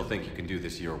 you still think you can do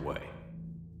this your way?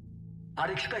 I'd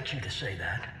expect you to say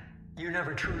that. You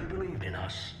never truly believed in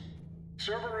us.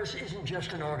 Cerberus isn't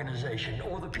just an organization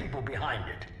or the people behind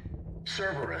it.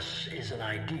 Cerberus is an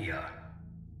idea.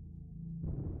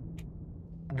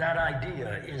 That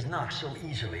idea is not so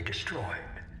easily destroyed.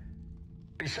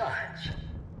 Besides,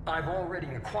 I've already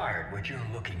acquired what you're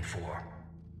looking for.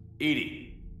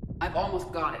 EDI. I've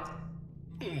almost got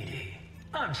it. EDI,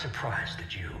 I'm surprised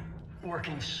at you,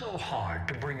 working so hard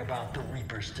to bring about the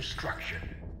Reaper's destruction.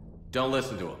 Don't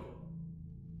listen to him.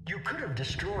 You could have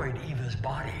destroyed Eva's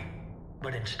body,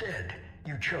 but instead,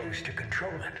 you chose to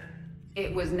control it.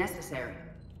 It was necessary.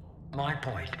 My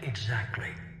point exactly.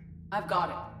 I've got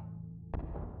it.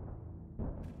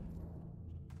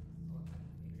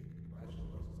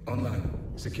 Online.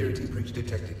 Security breach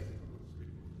detected.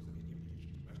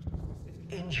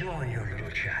 Enjoy your little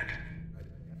chat,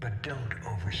 but don't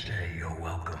overstay your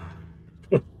welcome.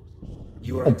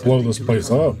 You are I'll blow this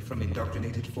place up. From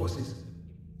indoctrinated forces?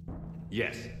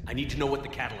 Yes. I need to know what the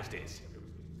Catalyst is.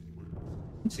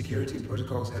 Security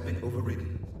protocols have been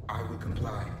overridden. I will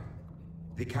comply.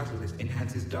 The Catalyst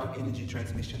enhances dark energy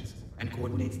transmissions and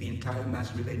coordinates the entire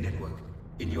mass relay network.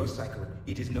 In your cycle,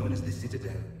 it is known as the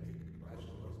Citadel.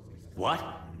 What?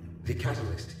 The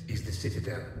Catalyst is the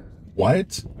Citadel.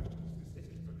 What?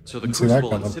 So the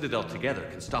Crucible and Citadel together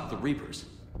can stop the Reapers?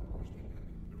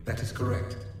 That is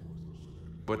correct.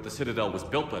 But the Citadel was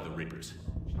built by the Reapers.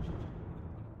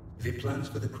 The plans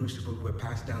for the Crucible were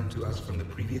passed down to us from the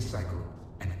previous cycle,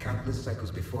 and countless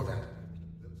cycles before that.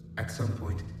 At some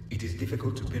point, it is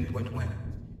difficult to pinpoint when,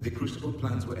 the Crucible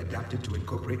plans were adapted to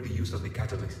incorporate the use of the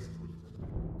Catalyst.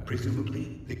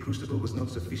 Presumably, the Crucible was not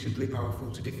sufficiently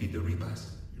powerful to defeat the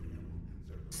Reapers.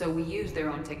 So we used their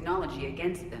own technology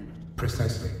against them.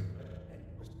 Precisely.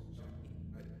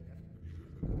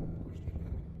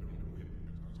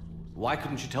 Why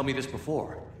couldn't you tell me this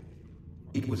before?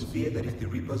 It was feared that if the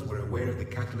Reapers were aware of the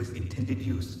Catalyst's intended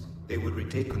use, they would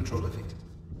retake control of it.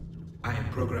 I am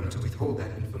programmed to withhold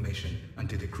that information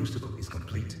until the Crucible is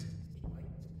complete.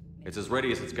 It's as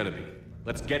ready as it's gonna be.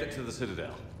 Let's get it to the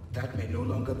Citadel. That may no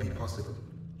longer be possible.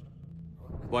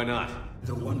 Why not?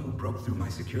 The one who broke through my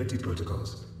security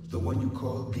protocols, the one you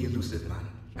call the Elusive Man,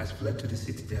 has fled to the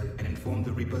Citadel and informed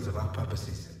the Reapers of our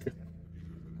purposes.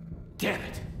 Damn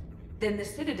it! Then the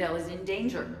Citadel is in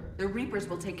danger. The Reapers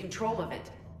will take control of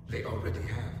it. They already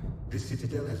have. The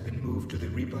Citadel has been moved to the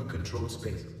Reaper-controlled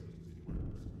space.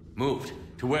 Moved?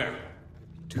 To where?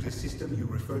 To the system you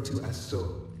refer to as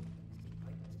Sol.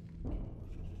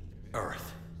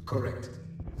 Earth. Correct.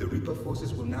 The Reaper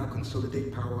forces will now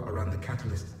consolidate power around the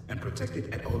Catalyst and protect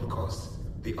it at all costs.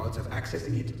 The odds of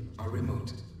accessing it are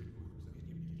remote.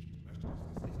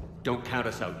 Don't count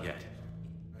us out yet.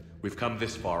 We've come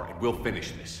this far and we'll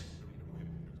finish this.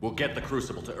 We'll get the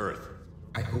Crucible to Earth.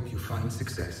 I hope you find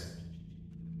success.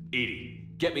 EDI,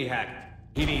 get me Haggard.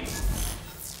 He needs...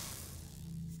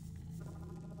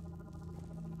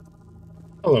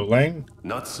 Hello, Lang.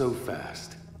 Not so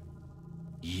fast.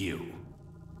 You.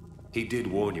 He did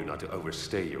warn you not to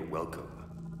overstay your welcome.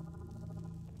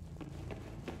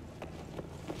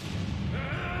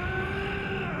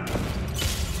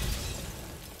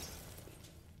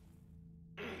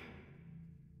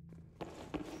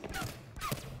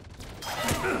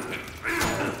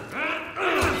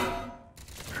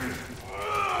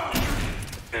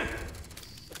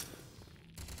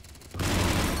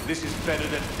 This is better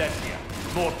than Thessia.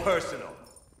 More personal.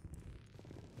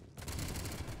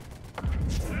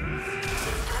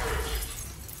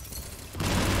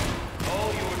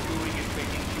 All you're doing is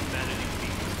making humanity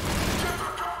weak.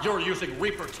 You're using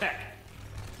Reaper tech.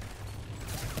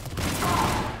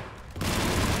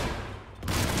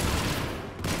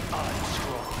 I'm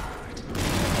strong.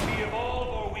 We evolve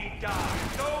or we die.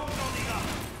 Those on the up.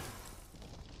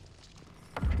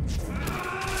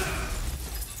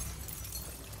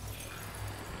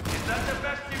 Is that the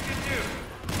best you can do?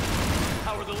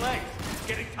 How are the legs?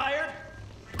 Getting tired?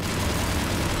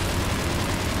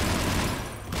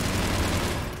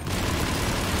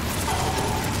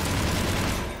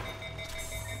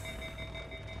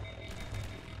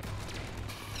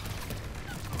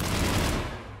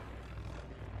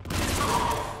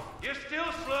 You're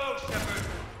still slow, Shepard.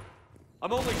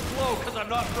 I'm only slow because I'm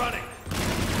not running.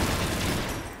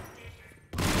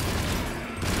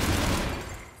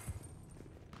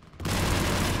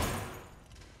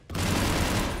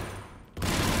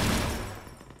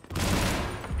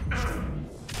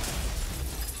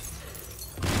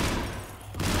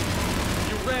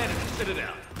 You ran in the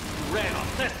Citadel. You ran on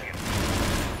Thessia.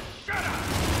 Shut up!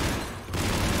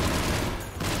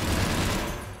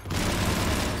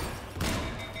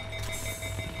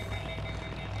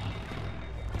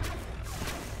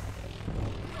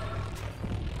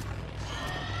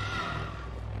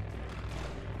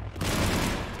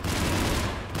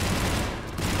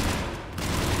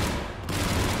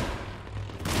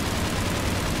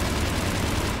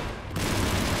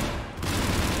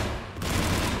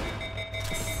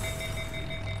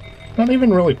 Not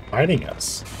even really fighting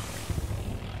us.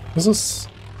 Is this?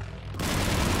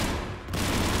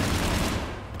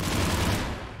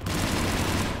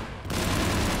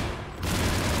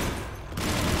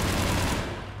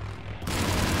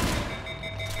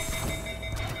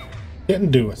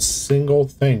 Didn't do a single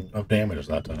thing of damage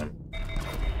that time.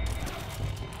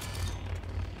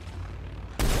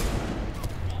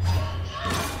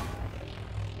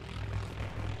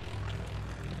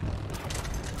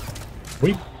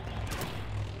 We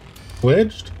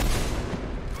glitched?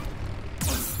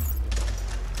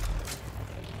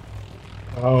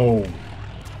 Oh.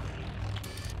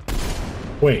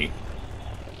 Wait.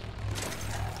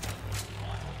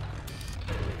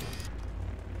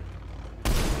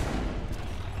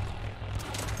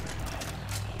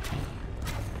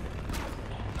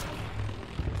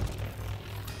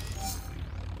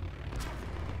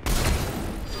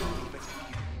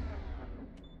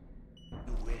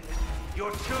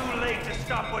 You're too late to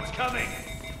stop what's coming!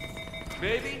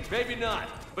 Maybe, maybe not,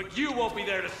 but you won't be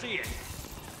there to see it.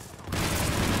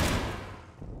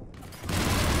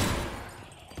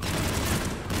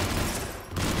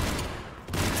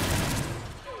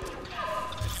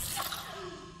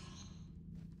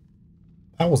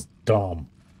 That was dumb.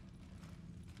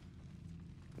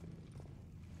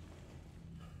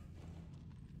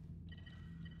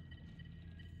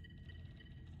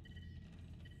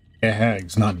 Yeah,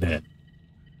 Hag's not dead.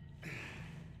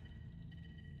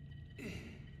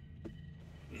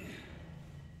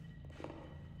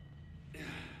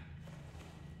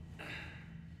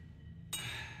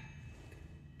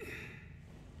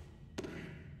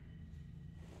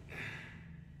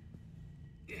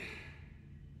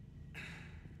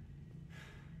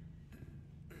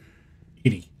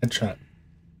 Edie, headshot.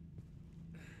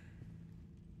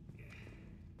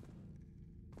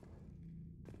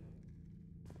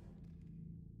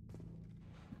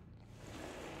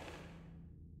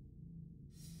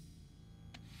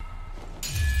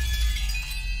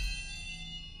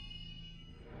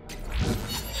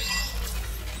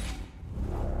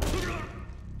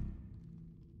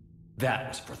 That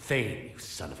was for Thane, you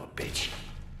son of a bitch.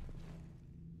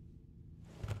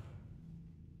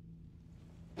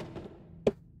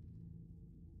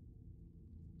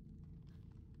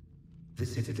 The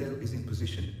Citadel is in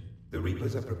position. The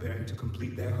Reapers are preparing to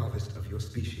complete their harvest of your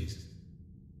species.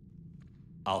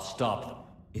 I'll stop them.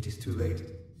 It is too late.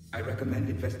 I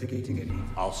recommend investigating it.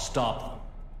 I'll stop them.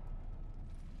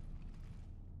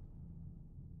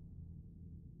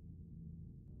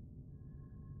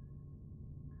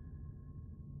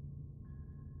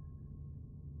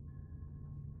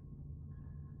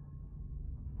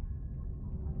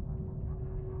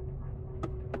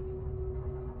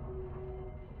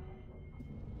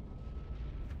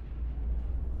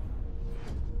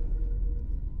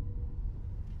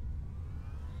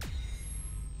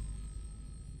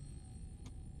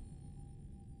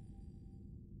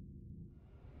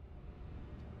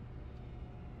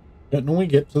 Didn't we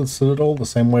get to the Citadel the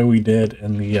same way we did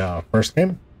in the first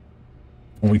game?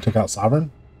 When we took out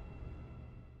Sovereign?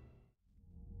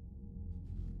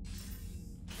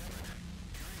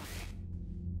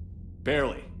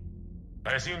 Barely.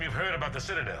 I assume you've heard about the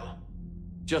Citadel.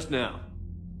 Just now.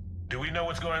 Do we know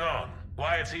what's going on?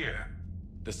 Why it's here?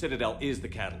 The Citadel is the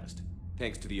catalyst.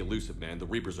 Thanks to the Elusive Man, the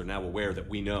Reapers are now aware that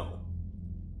we know.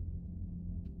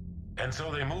 And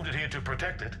so they moved it here to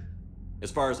protect it?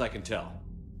 As far as I can tell.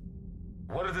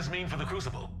 What does this mean for the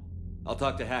Crucible? I'll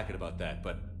talk to Hackett about that,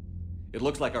 but it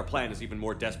looks like our plan is even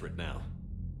more desperate now.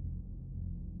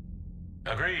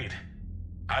 Agreed.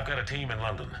 I've got a team in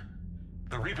London.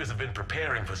 The Reapers have been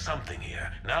preparing for something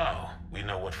here. Now, we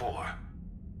know what for.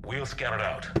 We'll scout it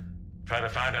out. Try to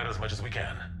find out as much as we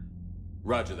can.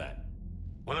 Roger that.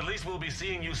 Well, at least we'll be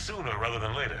seeing you sooner rather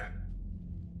than later.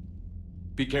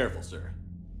 Be careful, sir.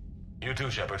 You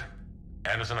too, Shepard.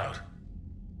 Anderson out.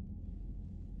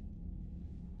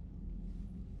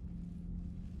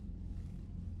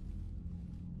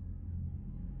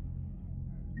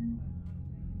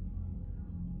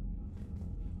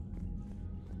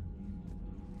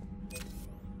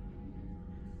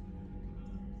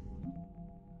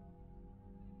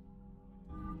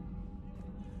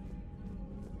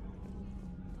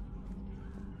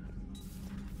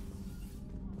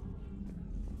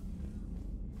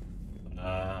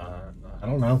 I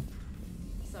don't know.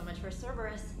 So much for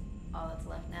Cerberus. All that's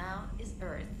left now is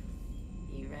Earth.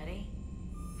 You ready?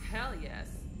 Hell yes.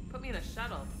 Put me in a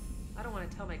shuttle. I don't want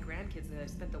to tell my grandkids that I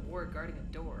spent the war guarding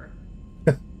a door.